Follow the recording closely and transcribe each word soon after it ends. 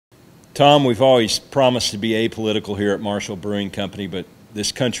Tom, we've always promised to be apolitical here at Marshall Brewing Company, but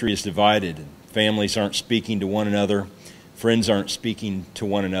this country is divided. And families aren't speaking to one another, friends aren't speaking to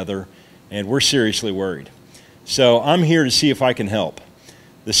one another, and we're seriously worried. So I'm here to see if I can help.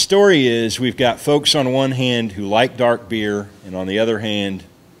 The story is we've got folks on one hand who like dark beer, and on the other hand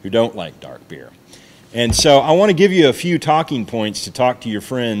who don't like dark beer. And so I want to give you a few talking points to talk to your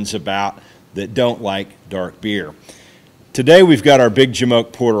friends about that don't like dark beer. Today we've got our Big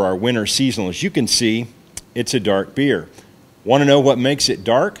Jamoke Porter, our winter seasonal. As you can see, it's a dark beer. Want to know what makes it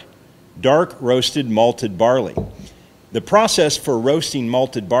dark? Dark roasted malted barley. The process for roasting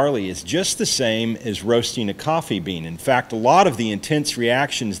malted barley is just the same as roasting a coffee bean. In fact, a lot of the intense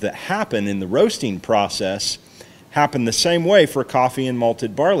reactions that happen in the roasting process happen the same way for coffee and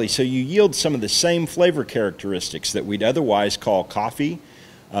malted barley. So you yield some of the same flavor characteristics that we'd otherwise call coffee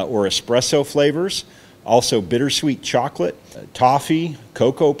or espresso flavors. Also bittersweet chocolate, toffee,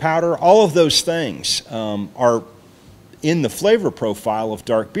 cocoa powder, all of those things are in the flavor profile of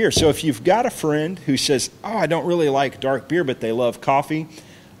dark beer. So if you've got a friend who says, oh, I don't really like dark beer, but they love coffee,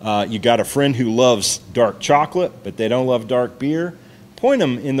 you got a friend who loves dark chocolate, but they don't love dark beer, point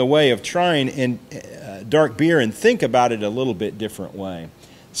them in the way of trying dark beer and think about it a little bit different way.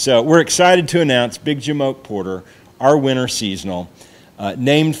 So we're excited to announce Big Jamoke Porter, our winter seasonal,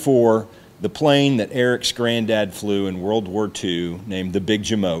 named for the plane that Eric's granddad flew in World War II, named the Big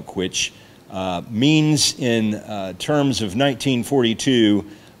Jamoke, which means in terms of 1942,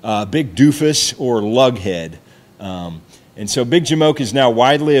 big doofus or lughead. And so Big Jamoke is now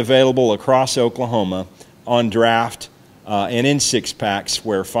widely available across Oklahoma on draft and in six-packs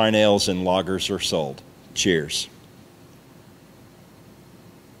where fine ales and lagers are sold. Cheers.